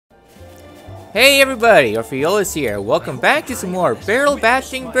Hey everybody, Orpheolus here. Welcome back to some more Barrel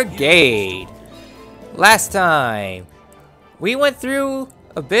Bashing Brigade. Last time, we went through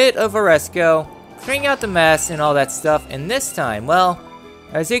a bit of Oresco, clearing out the mess and all that stuff, and this time, well,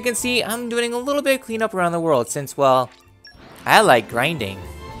 as you can see, I'm doing a little bit of cleanup around the world since, well, I like grinding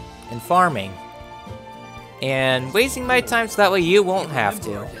and farming and wasting my time so that way you won't have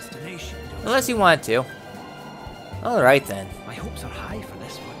to. Unless you want to. Alright then. My hopes are high for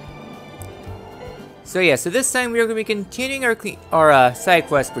this one. So yeah, so this time we are going to be continuing our side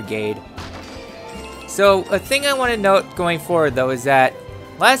quest brigade. So a thing I want to note going forward though is that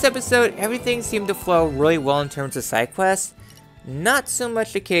last episode everything seemed to flow really well in terms of side quests. Not so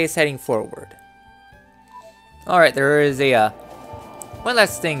much the case heading forward. Alright, there is a one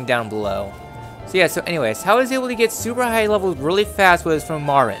last thing down below. So yeah, so anyways, how I was able to get super high levels really fast was from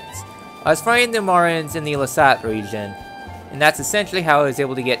Marins. I was finding the Marins in the Lasat region, and that's essentially how I was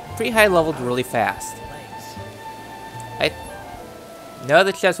able to get pretty high levels really fast. No,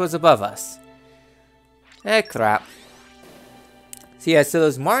 the chest was above us. Crap. So yeah, so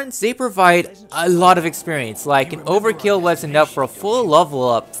those Marins, they provide a lot of experience. Like, an overkill was enough for a full level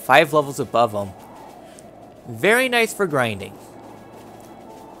up, 5 levels above them. Very nice for grinding.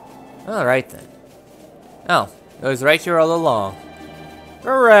 Alright then. Oh, it was right here all along.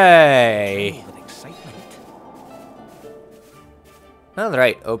 Hooray!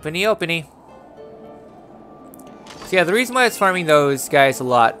 Alright, openy. So yeah, the reason why I was farming those guys a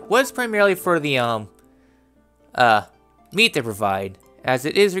lot was primarily for the, meat they provide, as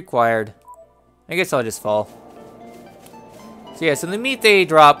it is required. I guess I'll just fall. So yeah, so the meat they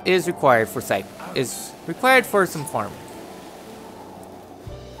drop is required for some farming.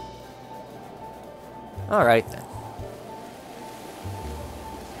 Alright then.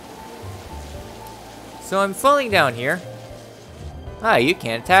 So I'm falling down here. Ah, you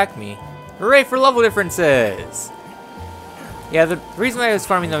can't attack me. Hooray for level differences! Yeah, the reason why I was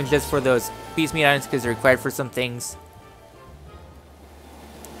farming them just for those beast meat items because they're required for some things.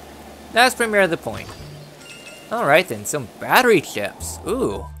 That's primarily the point. Alright then, some battery chips.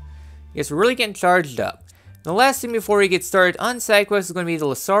 Ooh. Yes, we're really getting charged up. The last thing before we get started on side quest is going to be the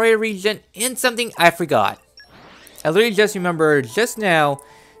Lasaria region and something I forgot. I literally just remembered just now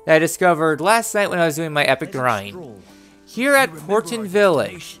that I discovered last night when I was doing my epic grind. Here at Porton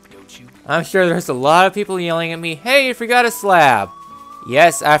Village. I'm sure there's a lot of people yelling at me, "Hey, you forgot a slab!"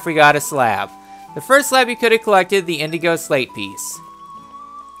 Yes, I forgot a slab. The first slab you could have collected, the indigo slate piece.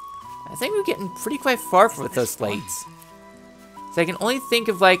 I think we're getting pretty quite far with those slates. So I can only think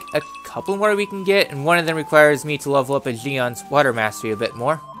of like a couple more we can get, and one of them requires me to level up a Xion's water mastery a bit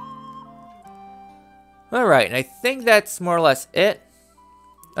more. Alright, and I think that's more or less it.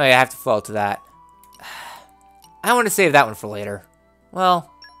 Oh yeah, I have to fall to that. I want to save that one for later. Well,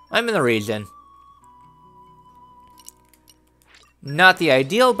 I'm in the region. Not the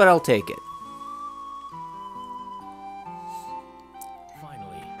ideal, but I'll take it.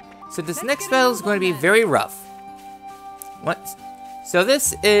 Finally. So this next battle is going to be very rough. What? So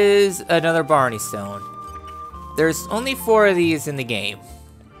this is another Barney Stone. There's only 4 of these in the game,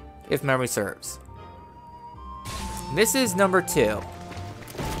 if memory serves. This is number 2.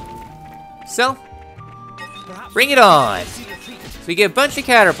 So, bring it on! So we get a bunch of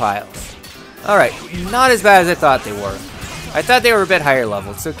caterpillars. Alright, not as bad as I thought they were. I thought they were a bit higher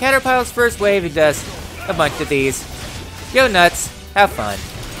level. So caterpillars first wave and just a bunch of these. Go nuts, have fun.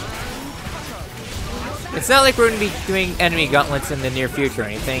 It's not like we're going to be doing enemy gauntlets in the near future or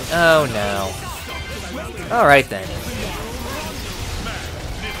anything. Oh no. Alright then.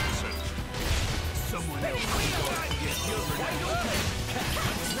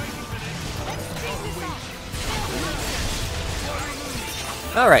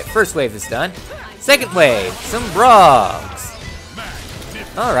 Alright, first wave is done. Second wave, some brogs.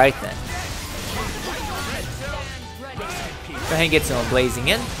 Alright then. Go ahead and get some blazing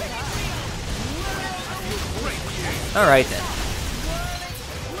in. Alright then.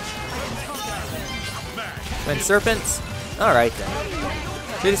 Twin serpents. Alright then.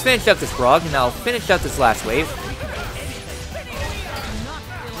 So we just finished up this brog, and I'll finish up this last wave.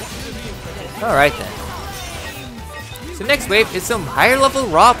 Alright then. So next wave is some higher level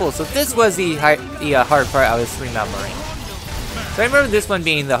Rawple. So this was the hard part I was remembering. So I remember this one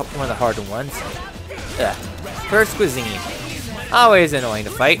being one of the harder ones. Ugh. First cuisine. Always annoying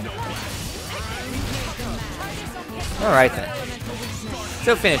to fight. Alright then.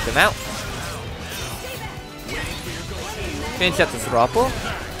 So finish them out. Finish up this Rawple.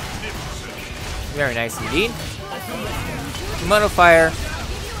 Very nice indeed. Mono fire.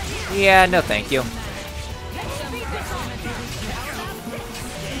 Yeah, no thank you.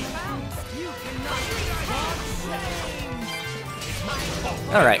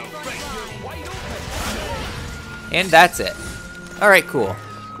 Alright. And that's it. Alright, cool.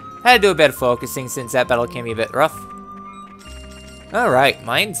 Had to do a bit of focusing since that battle can be a bit rough. Alright,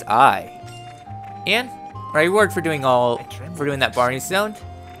 Mind's Eye. And our reward for doing that Barney Zone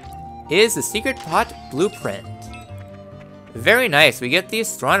is the Secret Pot Blueprint. Very nice, we get the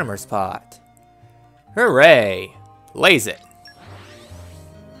Astronomer's Pot. Hooray! Blaze it.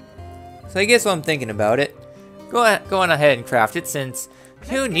 So I guess while I'm thinking about it, go on ahead and craft it since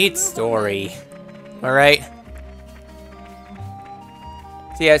who needs story? Alright?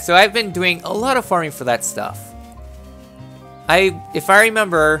 So yeah, so I've been doing a lot of farming for that stuff. If I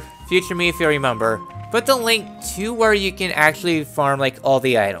remember, future me if you remember, put the link to where you can actually farm like all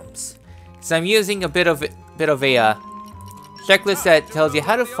the items. So I'm using a bit of a checklist that tells you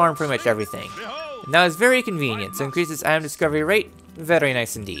how to farm pretty much everything. And that is very convenient, so increases item discovery rate. Very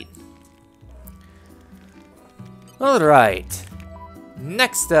nice indeed. Alright.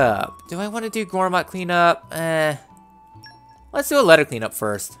 Next up, do I want to do Gormott cleanup? Let's do a letter cleanup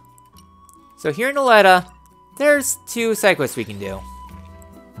first. So here in Aletta, there's 2 side quests we can do.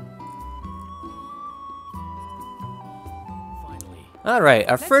 Alright,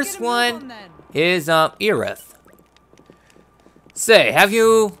 our first one is Erith. Say, have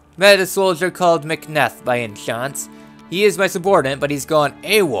you met a soldier called McNeth by any chance? He is my subordinate, but he's gone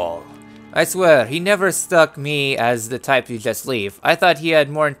AWOL. I swear, he never struck me as the type you just leave. I thought he had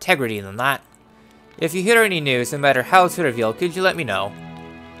more integrity than that. If you hear any news, no matter how trivial, could you let me know?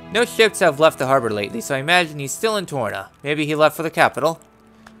 No ships have left the harbor lately, so I imagine he's still in Torna. Maybe he left for the capital.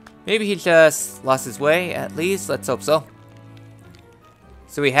 Maybe he just lost his way, at least. Let's hope so.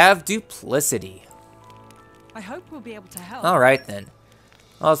 So we have Duplicity. I hope we'll be able to help. Alright then.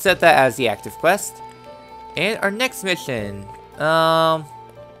 I'll set that as the active quest. And our next mission,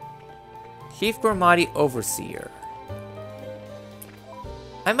 Chief Gormott Overseer.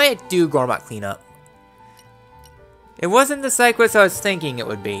 I might do Gormott cleanup. It wasn't the side quest I was thinking it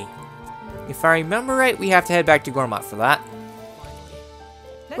would be. If I remember right, we have to head back to Gormott for that.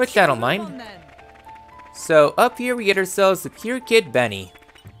 Which I don't mind. So up here we get ourselves the Pure Kid Benny.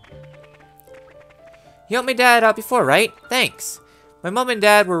 You helped my dad out before, right? Thanks. My mom and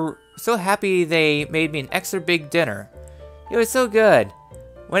dad were so happy they made me an extra big dinner. It was so good.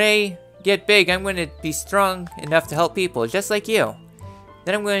 When I get big, I'm going to be strong enough to help people, just like you.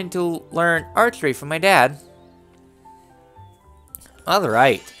 Then I'm going to learn archery from my dad.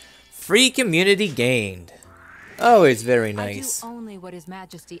 Alright. Free community gained. Always very nice. I do only what His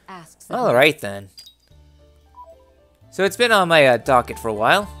Majesty asks. Alright then. So it's been on my docket for a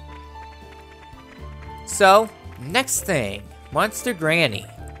while. So, next thing. Monster Granny.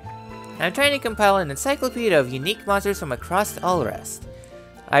 I'm trying to compile an encyclopedia of unique monsters from across Allrest.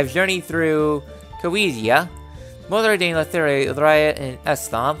 I've journeyed through Kawizia, Moldardane, Latheria, and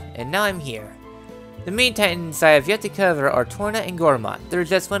Estham, and now I'm here. The main titans I have yet to cover are Torna and Gormott. There's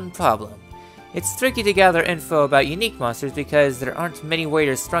just one problem. It's tricky to gather info about unique monsters because there aren't many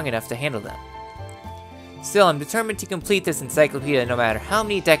warriors strong enough to handle them. Still, I'm determined to complete this encyclopedia no matter how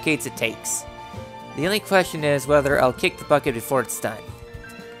many decades it takes. The only question is whether I'll kick the bucket before it's done.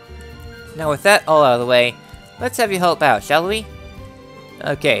 Now with that all out of the way, let's have you help out, shall we?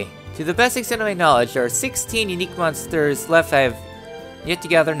 Okay, to the best extent of my knowledge, there are 16 unique monsters left I have yet to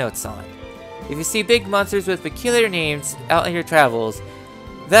gather notes on. If you see big monsters with peculiar names out on your travels,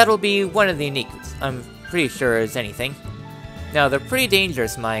 that'll be one of the unique, I'm pretty sure, as anything. Now, they're pretty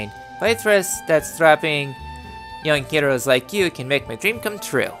dangerous, mind, but I trust that strapping young heroes like you can make my dream come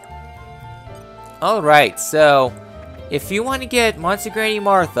true. Alright, so, if you want to get Monster Granny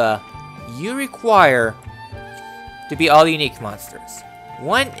Martha, you require to be all unique monsters.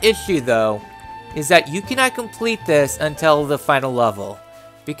 One issue, though, is that you cannot complete this until the final level,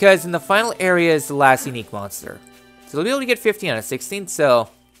 because in the final area is the last unique monster. So you'll be able to get 15 out of 16, so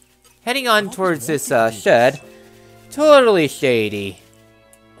heading on towards this shed, totally shady.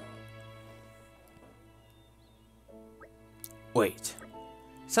 Wait,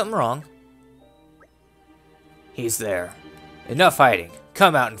 something wrong? He's there. Enough hiding.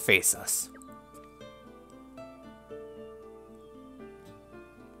 Come out and face us.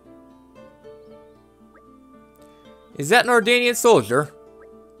 Is that an Ordanian soldier?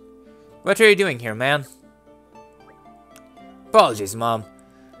 What are you doing here, man? Apologies, Mom.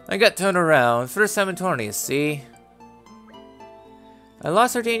 I got turned around. First time in Torna, you see. I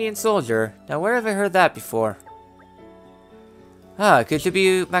lost Ordanian soldier. Now where have I heard that before? Ah, could you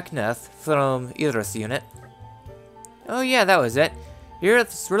be McNeth from Idris unit? Oh yeah, that was it.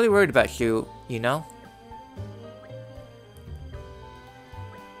 Idris really worried about you, you know?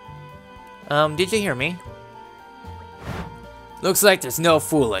 Did you hear me? Looks like there's no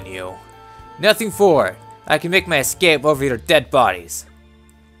fooling you. Nothing for it. I can make my escape over your dead bodies.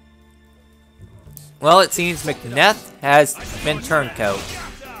 Well, it seems McNeth has been turncoat.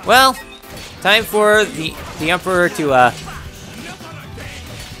 Well, time for the Emperor to,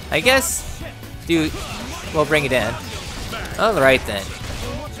 I guess, we'll bring it in. Alright then.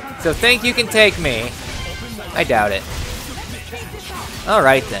 So think you can take me? I doubt it.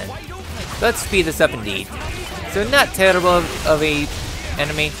 Alright then. Let's speed this up indeed. So not terrible of a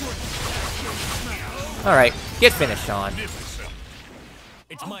enemy. Alright, get finished on.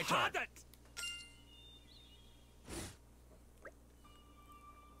 It's my turn.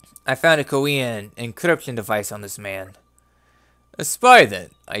 I found a Korean encryption device on this man. A spy then,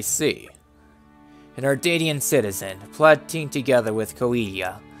 I see. An Ardanian citizen, plotting together with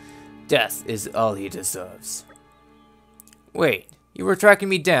Korea. Death is all he deserves. Wait, you were tracking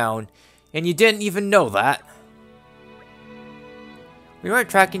me down, and you didn't even know that? We weren't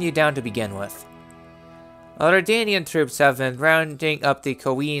tracking you down to begin with. Our Ardanian troops have been rounding up the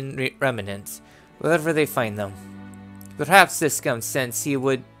Korean remnants, wherever they find them. Perhaps this scum sensed he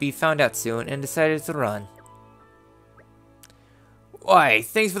would be found out soon and decided to run. Why,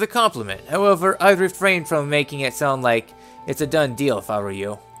 thanks for the compliment. However, I'd refrain from making it sound like it's a done deal if I were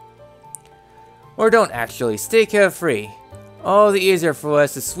you. Or don't actually. Stay carefree. All the easier for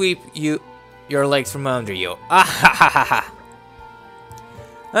us to sweep your legs from under you. Ah ha ha ha ha.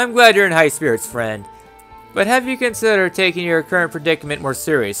 I'm glad you're in high spirits, friend. But have you considered taking your current predicament more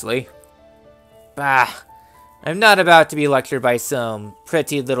seriously? Bah. I'm not about to be lectured by some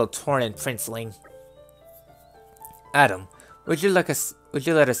pretty little Torna princeling. Adam, would you let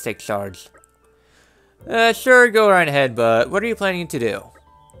us take charge? Sure, go right ahead, but what are you planning to do?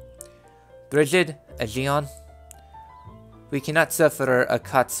 Brigid, Aegeon, we cannot suffer a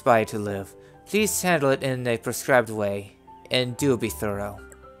caught spy to live. Please handle it in a prescribed way, and do be thorough.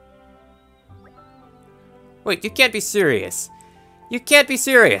 Wait, you can't be serious. You can't be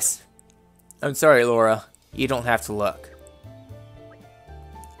serious! I'm sorry, Laura. You don't have to look.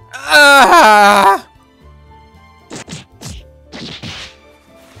 Ah!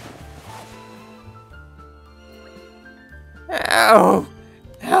 Ow!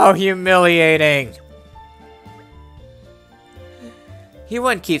 How humiliating! He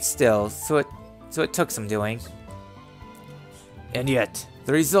wouldn't keep still, so it took some doing. And yet,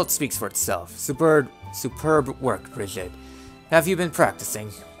 the result speaks for itself. Superb work, Brigid. Have you been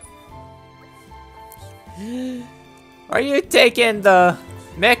practicing? Are you taking the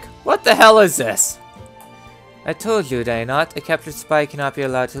mic? What the hell is this? I told you, did I not? A captured spy cannot be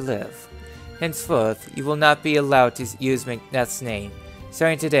allowed to live. Henceforth, you will not be allowed to use McNeth's name.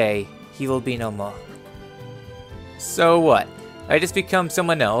 Starting today, he will be no more. So what? I just become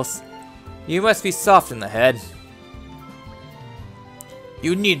someone else? You must be soft in the head.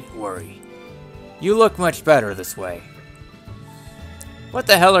 You needn't worry. You look much better this way. What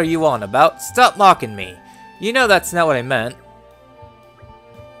the hell are you on about? Stop mocking me. You know that's not what I meant.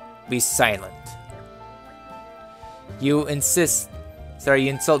 Be silent. You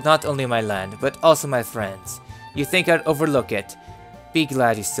insult not only my land, but also my friends. You think I'd overlook it. Be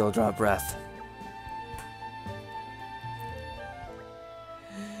glad you still draw breath.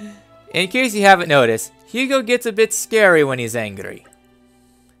 In case you haven't noticed, Hugo gets a bit scary when he's angry.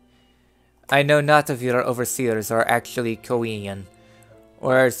 I know not of your overseers are actually Korean,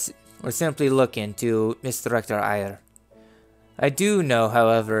 or simply looking to misdirect our ire. I do know,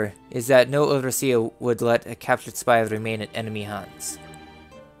 however, is that no overseer would let a captured spy remain in enemy hands.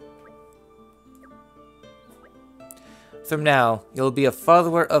 From now, you'll be a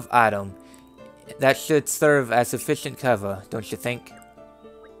follower of Adam. That should serve as sufficient cover, don't you think?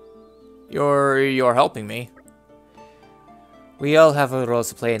 You're helping me. We all have our roles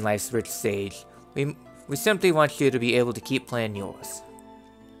to play in life's rich stage. We simply want you to be able to keep playing yours.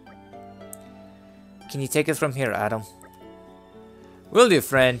 Can you take it from here, Adam? Will do,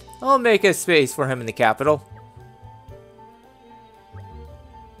 friend. I'll make a space for him in the capital.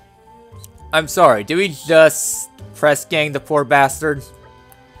 I'm sorry, did we just press gang the poor bastard?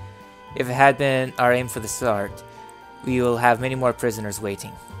 If it had been our aim for the start, we will have many more prisoners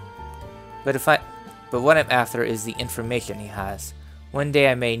waiting. But what I'm after is the information he has. One day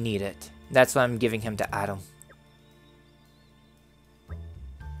I may need it. That's why I'm giving him to Adam.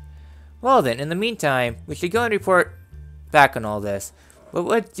 Well then, in the meantime, we should go and report back on all this. But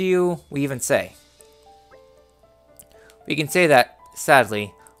what do we even say? We can say that,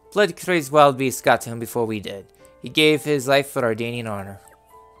 sadly, blood-crazed wild beasts got to him before we did. He gave his life for Ardanian honor.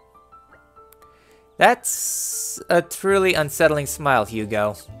 That's a truly unsettling smile,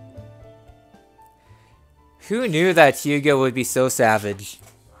 Hugo. Who knew that Hugo would be so savage?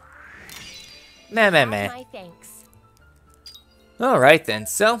 Meh. My thanks. Alright then,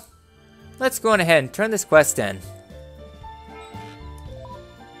 so let's go on ahead and turn this quest in.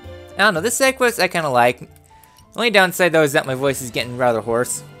 I don't know, this side quest I kinda like. Only downside though is that my voice is getting rather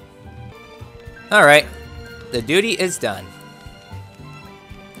hoarse. Alright, the duty is done.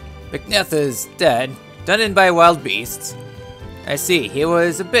 Macneth is dead, done in by wild beasts. I see, he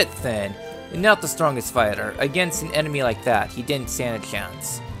was a bit thin, and not the strongest fighter. Against an enemy like that, he didn't stand a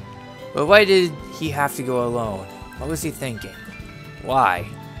chance. But why did he have to go alone? What was he thinking? Why?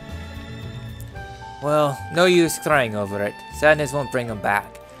 Well, no use crying over it. Sadness won't bring him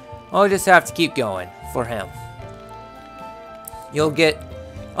back. I'll just have to keep going, for him. I'll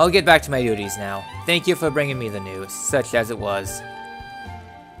get back to my duties now. Thank you for bringing me the news, such as it was.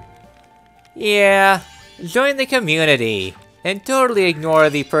 Yeah, join the community, and totally ignore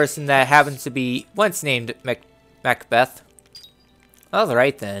the person that happens to be once named Macbeth.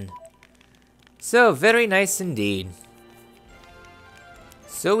 Alright then. So, very nice indeed.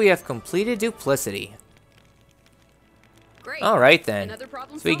 So we have completed duplicity. Great. Alright then. Another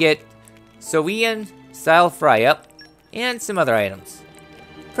problem So we solved? get Sowian style fry up and some other items.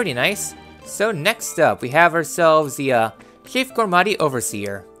 Pretty nice. So next up we have ourselves the Chief Gormott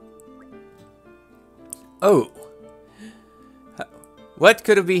Overseer. Oh. What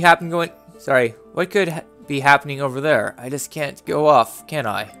could be happening what could be happening over there? I just can't go off, can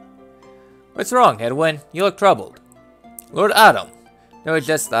I? What's wrong, Edwin? You look troubled. Lord Adam. No, it's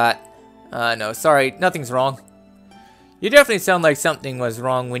just that. No, sorry, nothing's wrong. You definitely sound like something was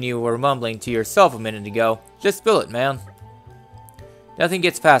wrong when you were mumbling to yourself a minute ago. Just spill it, man. Nothing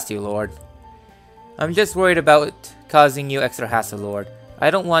gets past you, Lord. I'm just worried about causing you extra hassle, Lord. I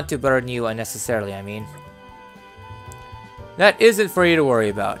don't want to burden you unnecessarily, I mean. That isn't for you to worry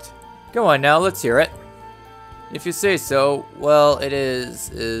about. Go on now, let's hear it. If you say so, well, it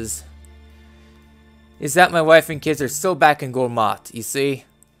is that my wife and kids are still back in Gormott, you see?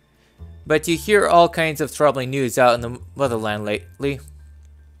 But you hear all kinds of troubling news out in the motherland lately.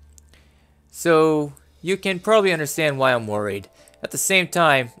 So, you can probably understand why I'm worried. At the same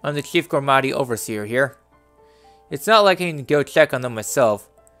time, I'm the Chief Gormott Overseer here. It's not like I can go check on them myself.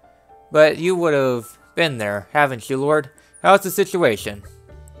 But you would have been there, haven't you, Lord? How's the situation?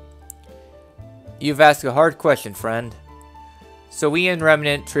 You've asked a hard question, friend. Sowian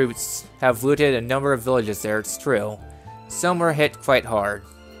remnant troops have looted a number of villages there, it's true. Some were hit quite hard.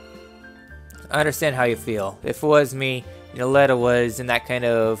 I understand how you feel. If it was me, Yoletta was in that kind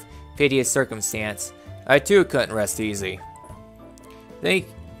of piteous circumstance, I too couldn't rest easy.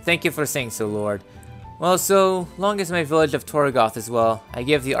 Thank you for saying so, Lord. Well, so long as my village of Torgoth is well, I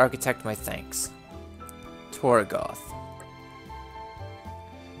give the architect my thanks. Torgoth.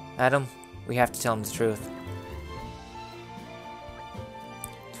 Adam, we have to tell him the truth.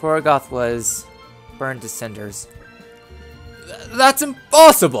 Torgoth was burned to cinders. That's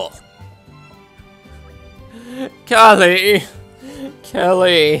impossible! Kelly!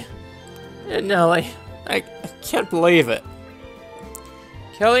 Kelly! And Nelly, I can't believe it.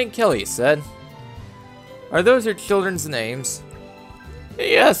 Kelly and Kelly, you said? Are those your children's names?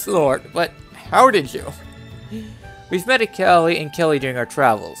 Yes, Lord, but how did you? We've met Kelly and Kelly during our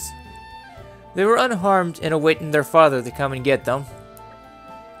travels. They were unharmed and awaiting their father to come and get them.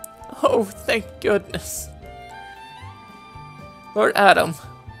 Oh, thank goodness. Lord Adam,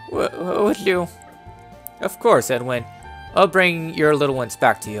 would you? Of course, Edwin. I'll bring your little ones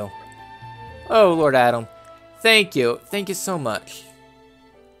back to you. Oh, Lord Adam. Thank you. Thank you so much.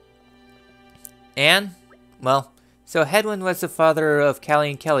 And, well, so Edwin was the father of Callie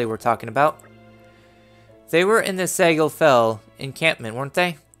and Kelly we're talking about. They were in the Sagil Fell encampment, weren't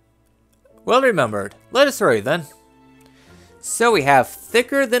they? Well remembered. Let us hurry then. So we have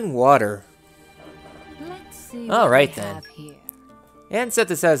thicker than water. Let's see Alright what we then. have here. And set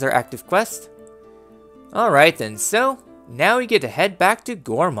this as our active quest. Alright then, so now we get to head back to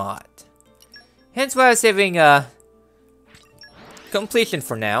Gormott. Hence why I was saving completion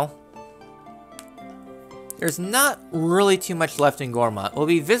for now. There's not really too much left in Gormott. We'll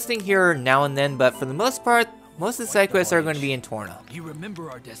be visiting here now and then, but for the most part, most of the side quests are going to be in Torna. You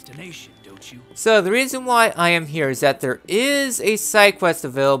remember our destination, don't you? So the reason why I am here is that there is a side quest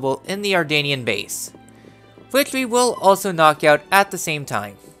available in the Ardanian base, which we will also knock out at the same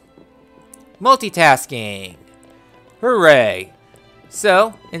time. Multitasking! Hooray!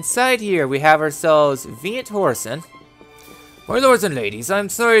 So, inside here we have ourselves Viet Horson. My lords and ladies, I'm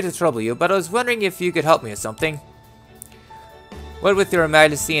sorry to trouble you, but I was wondering if you could help me with something. What with your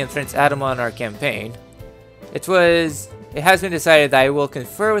majesty and Prince Adam on our campaign, it has been decided that I will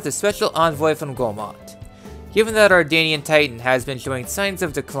confer with a special envoy from Gormott. Given that our Danian Titan has been showing signs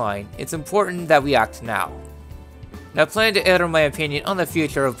of decline, it's important that we act now. I plan to utter my opinion on the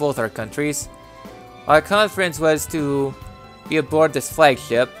future of both our countries. Our conference was to be aboard this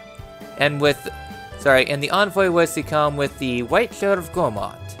flagship, and the envoy was to come with the White Chair of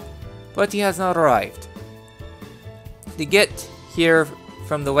Gormott, but he has not arrived. To get here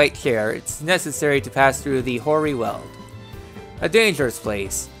from the White Chair, it's necessary to pass through the Hoary Weld, a dangerous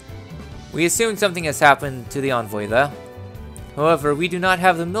place. We assume something has happened to the envoy though. However, we do not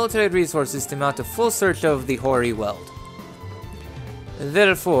have the military resources to mount a full search of the Hoary Weld.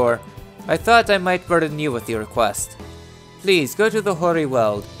 Therefore, I thought I might burden you with the request. Please go to the Hoary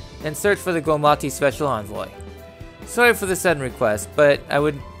Weld and search for the Gormotti Special Envoy. Sorry for the sudden request, but I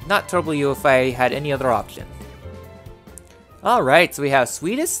would not trouble you if I had any other option. Alright, so we have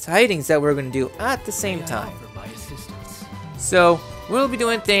sweetest tidings that we're going to do at the same time. So, we'll be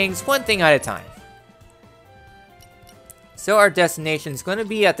doing things one thing at a time. So our destination is going to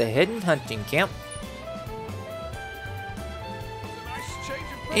be at the hidden hunting camp.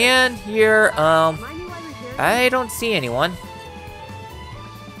 And here, I don't see anyone.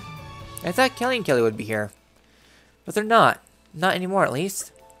 I thought Kelly and Kelly would be here. But they're not. Not anymore, at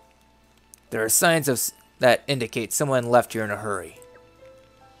least. There are signs that indicate someone left here in a hurry.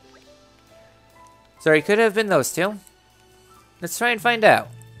 Sorry, it could have been those two. Let's try and find out.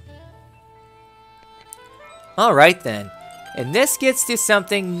 Alright then. And this gets to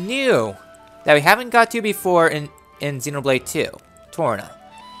something new that we haven't got to before in Xenoblade 2, Torna.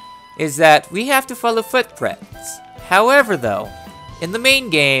 Is that we have to follow footprints. However though, in the main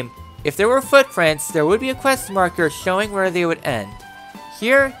game, if there were footprints, there would be a quest marker showing where they would end.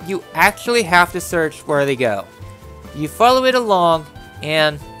 Here, you actually have to search where they go. You follow it along,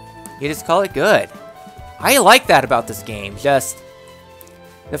 and you just call it good. I like that about this game, just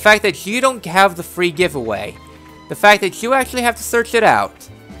the fact that you don't have the free giveaway. The fact that you actually have to search it out.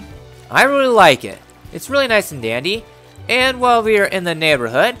 I really like it. It's really nice and dandy. And while we are in the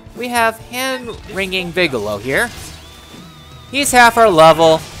neighborhood, we have hand-ringing Bigelow here. He's half our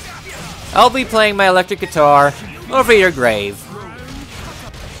level. I'll be playing my electric guitar over your grave.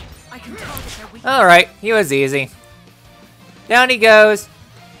 Alright, he was easy. Down he goes,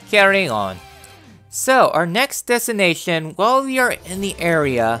 carrying on. So, our next destination, while we are in the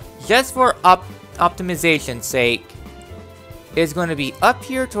area, just for optimization's sake, is going to be up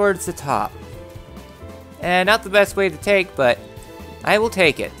here towards the top. And not the best way to take, but I will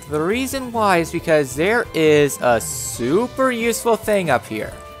take it. The reason why is because there is a super useful thing up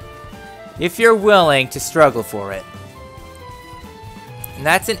here, if you're willing to struggle for it. And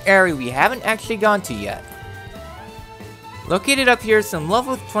that's an area we haven't actually gone to yet. Located up here are some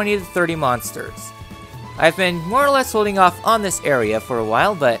level 20 to 30 monsters. I've been more or less holding off on this area for a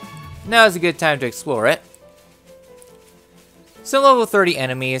while, but now is a good time to explore it. Some level 30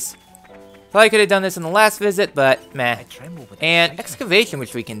 enemies. Probably could have done this in the last visit, but meh. And excavation,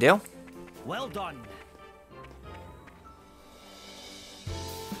 which we can do. Well done.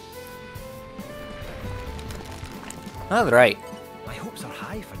 Alright. My hopes are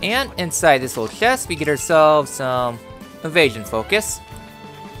high for this And one. inside this little chest, we get ourselves some evasion focus.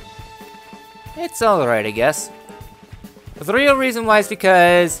 It's alright, I guess. The real reason why is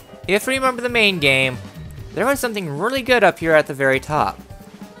because, if you remember the main game, there was something really good up here at the very top.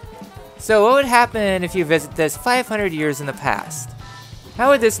 So what would happen if you visit this 500 years in the past? How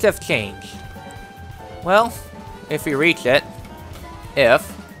would this stuff change? Well, if we reach it, the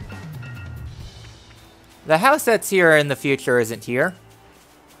house that's here in the future isn't here.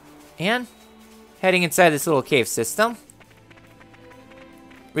 And heading inside this little cave system,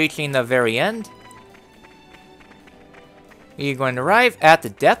 reaching the very end, you're going to arrive at the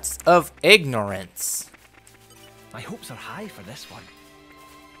depths of ignorance. My hopes are high for this one.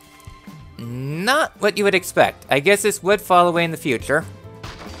 Not what you would expect. I guess this would fall away in the future.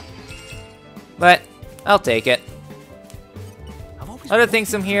 But I'll take it. Other things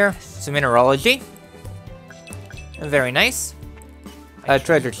from here, some mineralogy. Very nice. A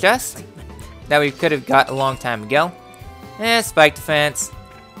treasure chest that we could have got a long time ago. Spike defense.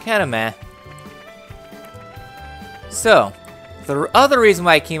 Kinda meh. So, the other reason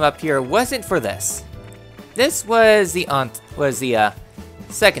why I came up here wasn't for this. This was the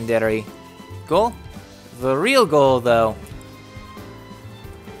secondary goal. The real goal, though,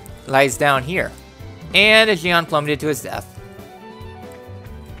 lies down here. And Jian plummeted to his death.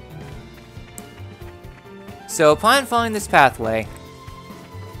 So upon following this pathway,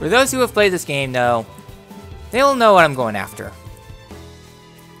 for those who have played this game know, they will know what I'm going after.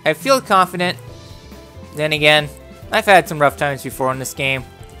 I feel confident. Then again, I've had some rough times before in this game.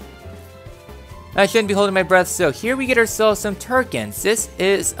 I shouldn't be holding my breath, so here we get ourselves some Turkins. This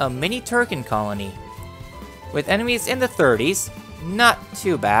is a mini Turkin colony. With enemies in the 30s. Not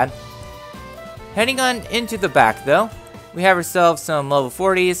too bad. Heading on into the back though, we have ourselves some level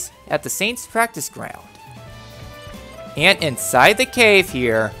 40s at the Saints practice ground. And inside the cave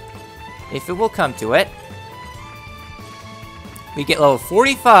here, if it will come to it, we get level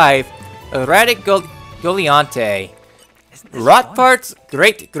 45, Erratic Goliante. Rotpart's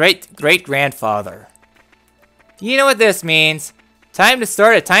great-great-great-grandfather. You know what this means. Time to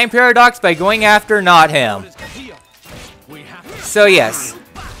start a time paradox by going after not him. So yes,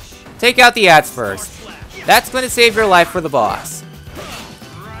 take out the ads first. That's going to save your life for the boss.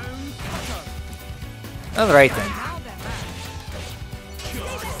 Alright then.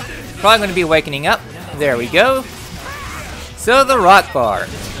 Probably going to be awakening up. There we go. So the Rotbart.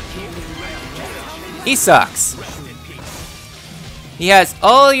 He sucks. He has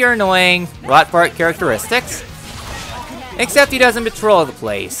all your annoying Rotbart characteristics. Except he doesn't patrol the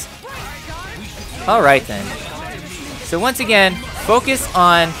place. Alright then. So once again, focus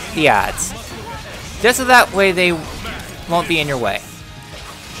on the ads. Just so that way they won't be in your way.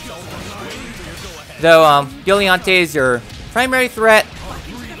 Though, Goliante is your primary threat.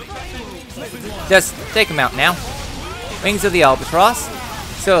 Just take him out now. Wings of the Albatross.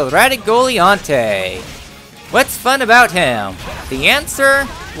 So, Erratic Goliante. What's fun about him? The answer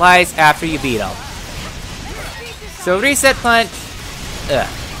lies after you beat him. So, Reset Punch. Ugh.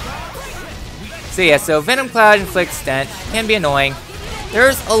 So yeah, so Venom Cloud inflicts stench. Can be annoying.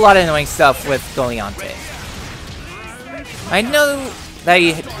 There's a lot of annoying stuff with Goliante. I know that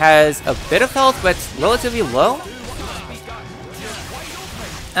he has a bit of health, but it's relatively low.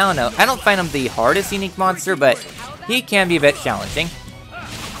 I don't know. I don't find him the hardest unique monster, but he can be a bit challenging.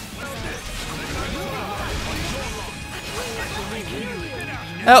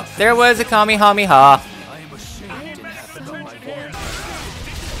 Oh, there was a Kamehameha.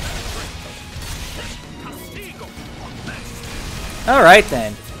 Alright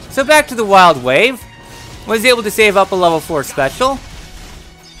then. So back to the Wild Wave. Was able to save up a level 4 special.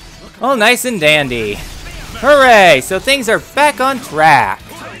 Oh, nice and dandy. Hooray! So things are back on track.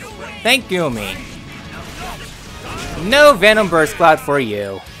 Thank you, me. No Venom Burst Cloud for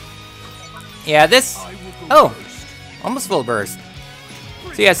you. Yeah, this... Oh! Almost full burst.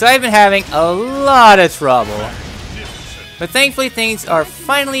 So yeah, so I've been having a lot of trouble. But thankfully things are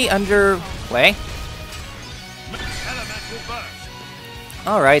finally underway.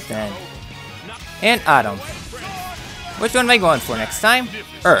 Alright then. And Autumn. Which one am I going for next time?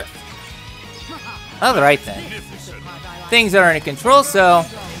 Earth. Alright then. Things are under control, so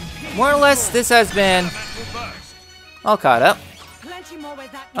more or less this has been all caught up.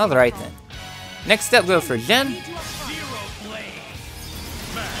 Alright then. Next up, go for Jen.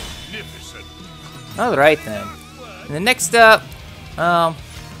 Alright then. And the next up,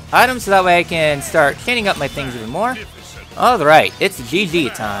 items so that way I can start chaining up my things even more. Alright, it's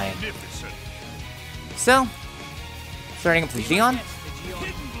GG time. So, starting up the Zeon.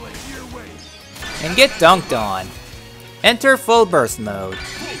 And get dunked on. Enter full burst mode.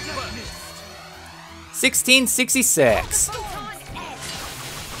 1666.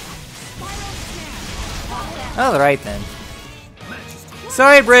 Alright then.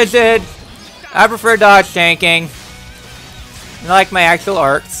 Sorry, Bridget. I prefer dodge tanking. I like my actual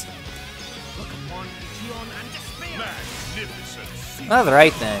arcs.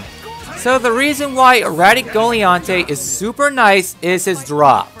 Alright then. So the reason why Erratic Goliante is super nice is his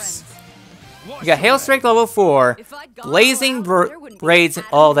drops. You got Hail Strike level 4, Blazing Braids and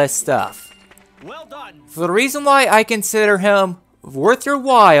all that stuff. So the reason why I consider him worth your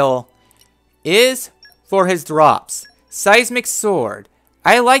while is for his drops. Seismic Sword.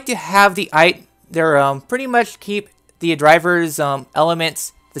 I like to have pretty much keep the driver's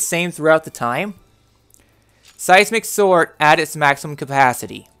elements the same throughout the time. Seismic Sword at its maximum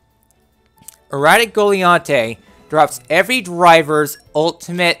capacity. Erratic Goliante drops every driver's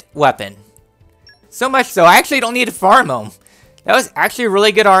ultimate weapon. So much so, I actually don't need to farm them. That was actually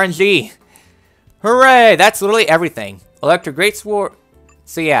really good RNG. Hooray! That's literally everything. Electro Greatsword.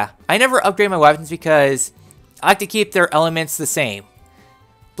 So yeah, I never upgrade my weapons because I like to keep their elements the same.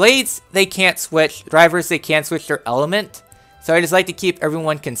 Blades, they can't switch. Drivers, they can't switch their element. So I just like to keep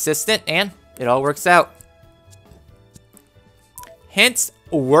everyone consistent, and it all works out. Hence,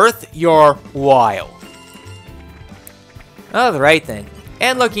 worth your while. Alright then.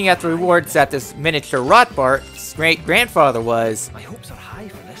 And looking at the rewards that this miniature Rotbart's great-grandfather was... My hopes are high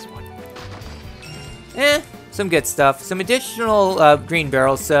for this one. Some good stuff. Some additional green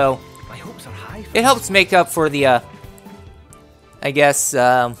barrels, so... My hopes are high for it helps make up for the, I guess,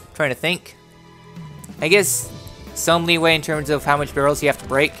 trying to think. I guess some leeway in terms of how much barrels you have to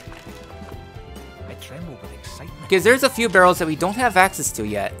break. I tremble with excitement. Because there's a few barrels that we don't have access to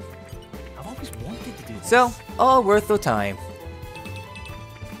yet. I've always wanted to do this. So, all worth the time.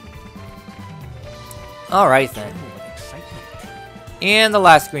 Alright then. Tremble with excitement. And the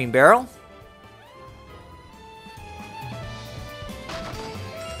last green barrel.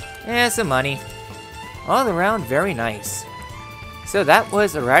 And some money. All around very nice. So that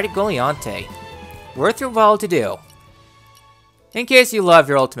was Erratic Goliante. Worth your while to do. In case you love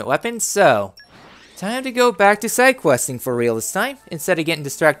your ultimate weapon, so time to go back to side questing for real this time, instead of getting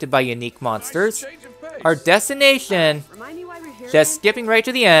distracted by unique monsters. Our destination, just skipping right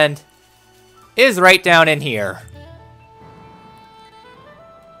to the end, is right down in here.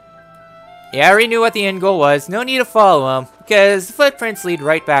 Yeah, I already knew what the end goal was. No need to follow them, because the footprints lead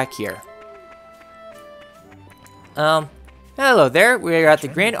right back here. Hello there. We're at the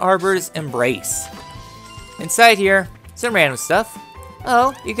Grand Arbor's Embrace. Inside here, some random stuff.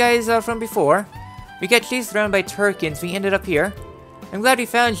 Oh, you guys from before? We got chased around by Turkins. We ended up here. I'm glad we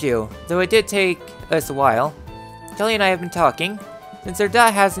found you, though it did take us a while. Kelly and I have been talking. Since our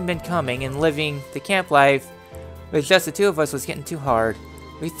dad hasn't been coming and living the camp life with just the two of us was getting too hard,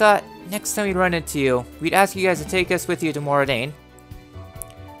 we thought next time we'd run into you, we'd ask you guys to take us with you to Moradane.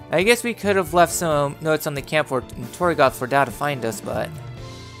 I guess we could have left some notes on the camp for Torgoth for Dad to find us, but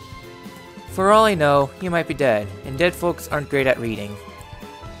for all I know, he might be dead, and dead folks aren't great at reading.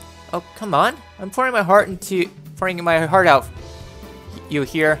 Oh, come on! I'm pouring my heart out. You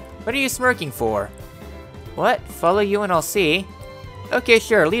here? What are you smirking for? What? Follow you and I'll see. Okay,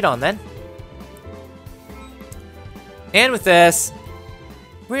 sure. Lead on then. And with this,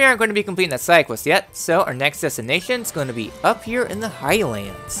 we aren't going to be completing that side quest yet, so our next destination is going to be up here in the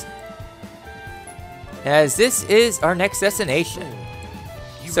Highlands. As this is our next destination.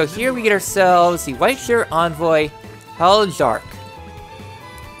 So here we get ourselves the White Shirt Envoy, Haljark.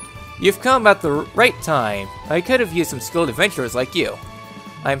 You've come at the right time. I could have used some skilled adventurers like you.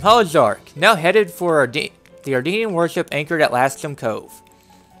 I'm Haljark, now headed for the Ardenian warship anchored at Lastrum Cove.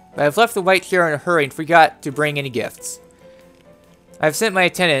 But I've left the White Shirt in a hurry and forgot to bring any gifts. I've sent my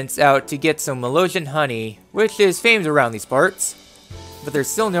attendants out to get some Melosian honey, which is famed around these parts, but they're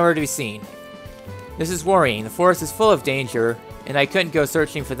still nowhere to be seen. This is worrying. The forest is full of danger, and I couldn't go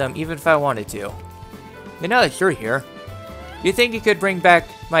searching for them even if I wanted to. But now that you're here, do you think you could bring back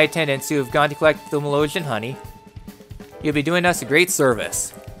my attendants who have gone to collect the Melosian honey? You'll be doing us a great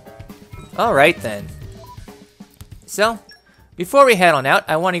service. Alright then. So, before we head on out,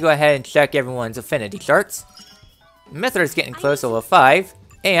 I want to go ahead and check everyone's affinity charts. Mithra's getting close to level 5,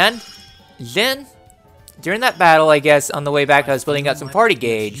 and Jin, during that battle, I guess, on the way back, I was building up some party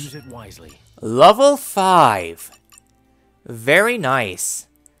gauge. Use it wisely. Level 5. Very nice.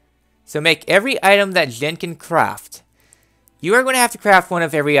 So make every item that Jin can craft. You are going to have to craft one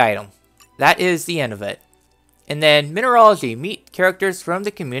of every item. That is the end of it. And then mineralogy, meet characters from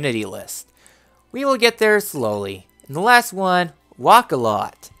the community list. We will get there slowly. And the last one, walk a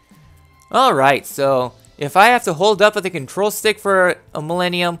lot. Alright, so if I have to hold up with the control stick for a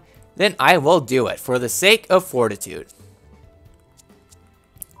millennium, then I will do it for the sake of fortitude.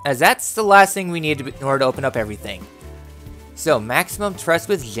 As that's the last thing we need in order to open up everything. So maximum trust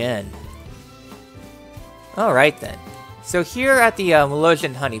with Jin. Alright then. So here at the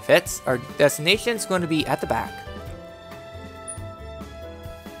Melosian Honey Pits, our destination is going to be at the back.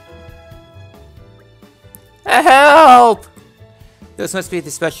 Help! Those must be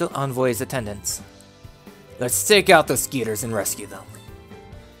the special envoy's attendants. Let's take out those skeeters and rescue them.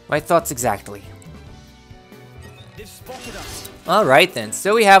 My thoughts exactly. Alright then,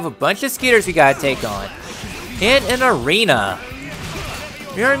 so we have a bunch of skeeters we gotta take on. In an arena.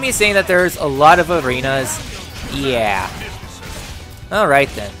 Remember me saying that there's a lot of arenas? Yeah. Alright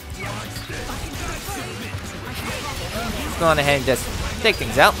then. Let's go on ahead and just take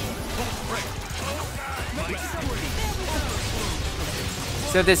things out.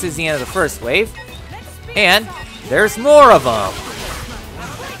 So this is the end of the first wave. And there's more of them.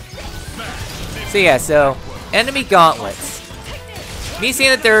 So yeah, so enemy gauntlets. Me saying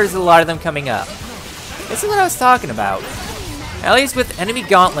that there's a lot of them coming up. This is what I was talking about. At least with enemy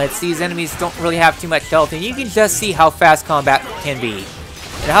gauntlets, these enemies don't really have too much health, and you can just see how fast combat can be.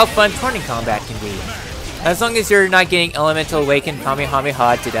 And how fun turning combat can be. As long as you're not getting Elemental Awakened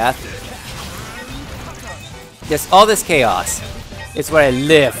Kamehameha to death. Just all this chaos. It's what I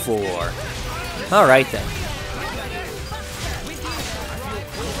live for. Alright then.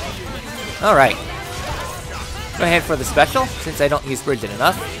 Alright. Go ahead for the special, since I don't use Bridget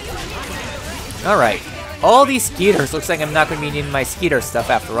enough. Alright. All these skeeters. Looks like I'm not going to be needing my skeeter stuff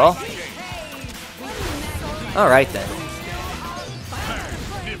after all. Alright then.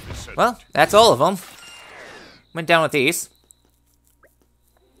 Well, that's all of them. Went down with these.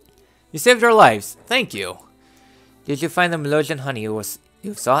 You saved our lives. Thank you. Did you find the Melodian honey you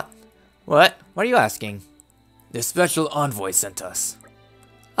sought? What? What are you asking? The special envoy sent us.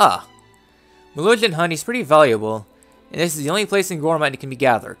 Ah. Melodian honey is pretty valuable, and this is the only place in Gormott it can be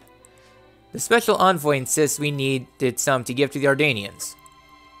gathered. The special envoy insists we needed some to give to the Ardanians.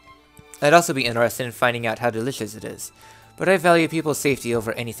 I'd also be interested in finding out how delicious it is, but I value people's safety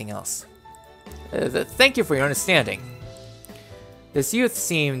over anything else. Thank you for your understanding. This youth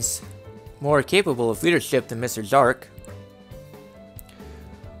seems more capable of leadership than Mr. Zark.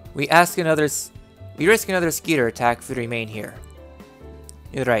 We risk another skeeter attack if we remain here.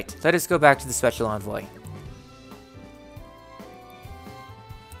 You're right. Let us go back to the special envoy.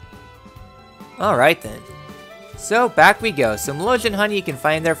 Alright then. So back we go. Some Melodian honey you can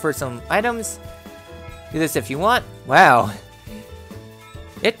find there for some items. Do this if you want. Wow.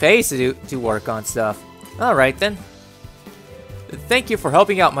 It pays to work on stuff. Alright then. Thank you for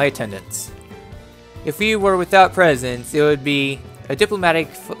helping out my attendants. If we were without presents, it would be a diplomatic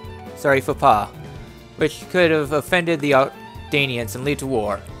faux pas, which could have offended the Ardanians and lead to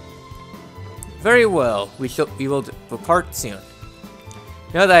war. Very well, we will depart soon.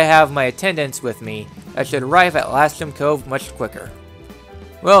 Now that I have my attendants with me, I should arrive at Lastrum Cove much quicker.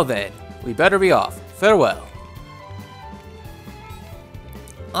 Well then, we better be off. Farewell.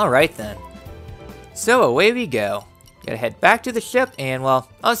 Alright then. So away we go. Gotta head back to the ship and, well,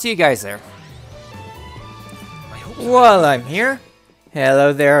 I'll see you guys there. While I'm here,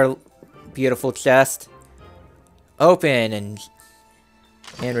 hello there, beautiful chest. Open and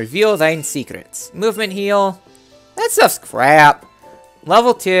reveal thine secrets. Movement heal. That stuff's crap.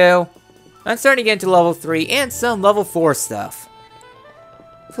 Level 2. I'm starting to get into level 3 and some level 4 stuff.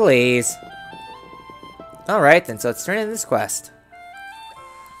 Please. Alright then, so let's turn in this quest.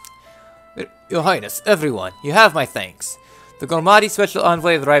 Your Highness, everyone, you have my thanks. The Gormott Special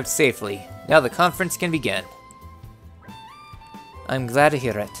Envoy arrived safely. Now the conference can begin. I'm glad to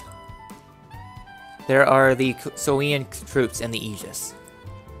hear it. There are the Soean troops and the Aegis.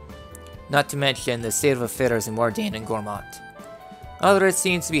 Not to mention the state of affairs in Wardain and Gormott. Alred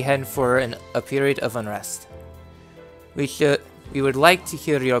seems to be heading for a period of unrest. We would like to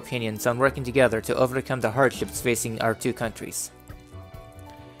hear your opinions on working together to overcome the hardships facing our two countries.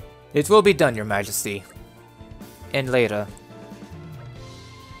 It will be done, Your Majesty. And later,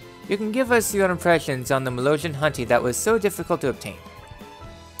 you can give us your impressions on the Melodian honey that was so difficult to obtain.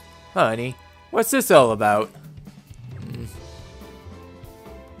 Honey, what's this all about?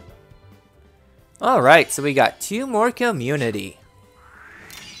 Alright, so we got 2 more community.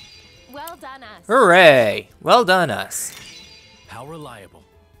 Well done us. Hooray! Well done us. How reliable.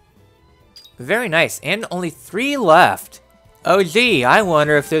 Very nice, and only 3 left. Oh gee, I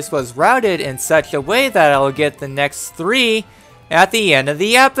wonder if this was routed in such a way that I'll get the next 3 at the end of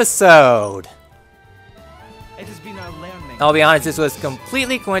the episode. It has been our learning. I'll be honest, this was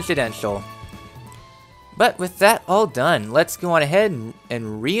completely coincidental. But with that all done, let's go on ahead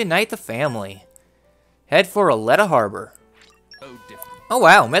and reunite the family. Head for Aletta Harbor. Oh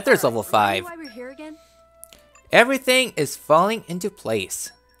wow, Mithra's level 5. Why we're here again? Everything is falling into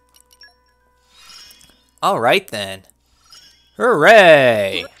place. Alright then.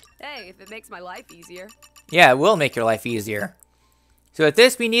 Hooray! Hey, if it makes my life easier. Yeah, it will make your life easier. So at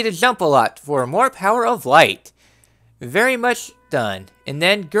this, we need to jump a lot for more power of light. Very much done. And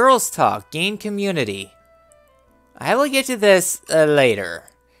then girls talk, gain community. I will get to this later.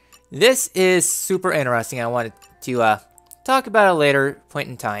 This is super interesting. I wanted to talk about it later point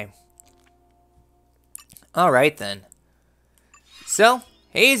in time. Alright then. So,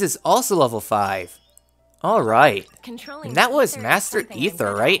 Hayes is also level 5. Alright. And that was Master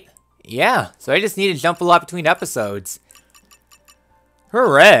Ether, right? Yeah, so I just need to jump a lot between episodes.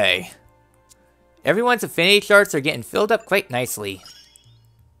 Hooray! Everyone's affinity charts are getting filled up quite nicely.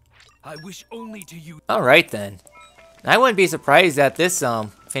 I wish only to you. Alright then. I wouldn't be surprised that this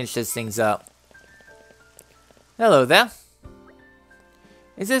finishes things up. Hello there.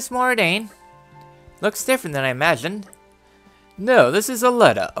 Is this Wardain? Looks different than I imagined. No, this is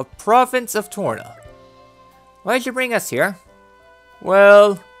Aletta, a province of Torna. Why'd you bring us here?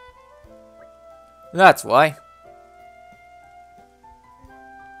 Well, that's why.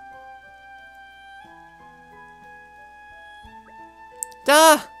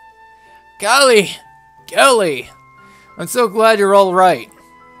 Duh! Golly! Golly! I'm so glad you're all right.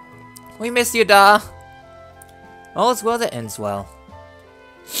 We miss you, Da. All's well that ends well.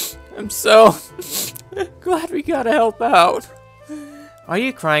 I'm so glad we gotta help out. Are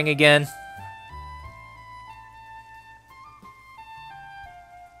you crying again?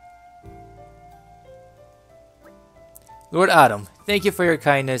 Lord Adam, thank you for your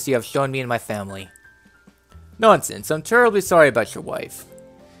kindness you have shown me and my family. Nonsense, I'm terribly sorry about your wife.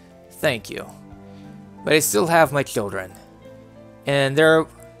 Thank you. But I still have my children. And they're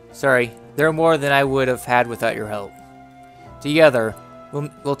more than I would have had without your help. Together,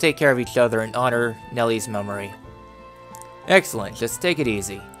 we'll take care of each other and honor Nellie's memory. Excellent, just take it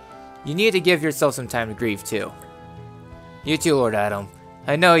easy. You need to give yourself some time to grieve too. You too, Lord Adam.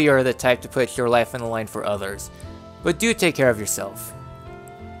 I know you're the type to put your life on the line for others, but do take care of yourself.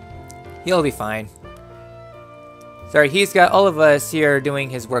 He'll be fine. Sorry, he's got all of us here doing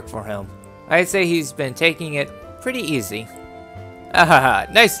his work for him. I'd say he's been taking it pretty easy.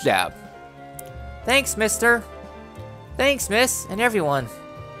 Ahaha, nice job. Thanks, mister. Thanks, miss, and everyone.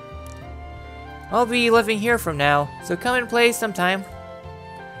 I'll be living here from now, so come and play sometime.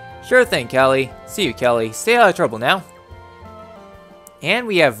 Sure thing, Kelly. See you, Kelly. Stay out of trouble now. And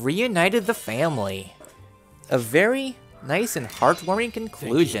we have reunited the family. A very nice and heartwarming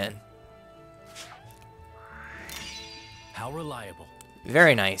conclusion. How reliable.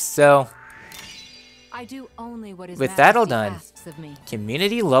 Very nice. So, I do only what is with that all Majesty done, asks of me.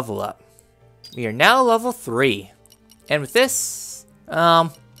 community level up. We are now level 3. And with this,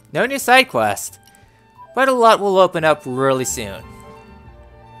 no new side quest. But a lot will open up really soon.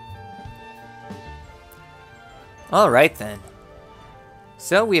 Alright then.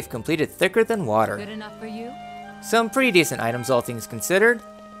 So we have completed Thicker Than Water. Good enough for you? Some pretty decent items, all things considered.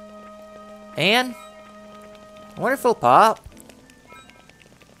 And I wonder if it'll pop.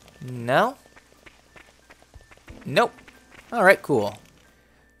 No? Nope. Alright, cool.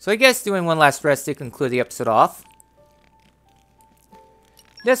 So I guess doing one last rest to conclude the episode off.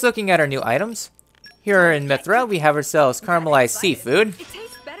 Just looking at our new items. Here in Mithra, we have ourselves caramelized seafood. It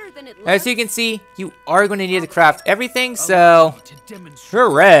tastes better than it looks. As you can see, you are going to need to craft everything, so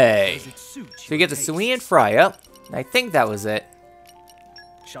hooray! So we get the sweet and fry up. I think that was it.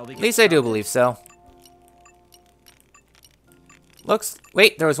 At least I do believe so.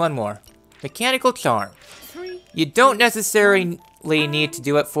 Wait, there was one more. Mechanical charm. You don't necessarily need to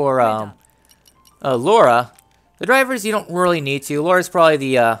do it for, Laura. The drivers, you don't really need to. Laura's probably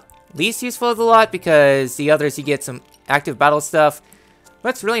the, least useful of the lot because the others, you get some active battle stuff. But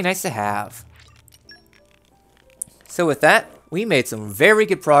it's really nice to have. So with that, we made some very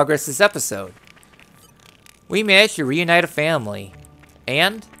good progress this episode. We managed to reunite a family.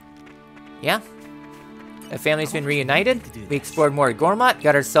 And, yeah. A family's been reunited. We explored more Gormott,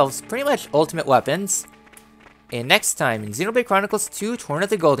 got ourselves pretty much ultimate weapons. And next time in Xenoblade Chronicles 2, Torna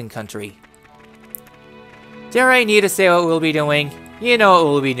the Golden Country. Dare I need to say what we'll be doing? You know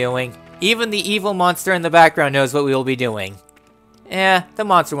what we'll be doing. Even the evil monster in the background knows what we will be doing. The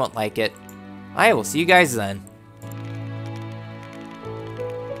monster won't like it. I will see you guys then.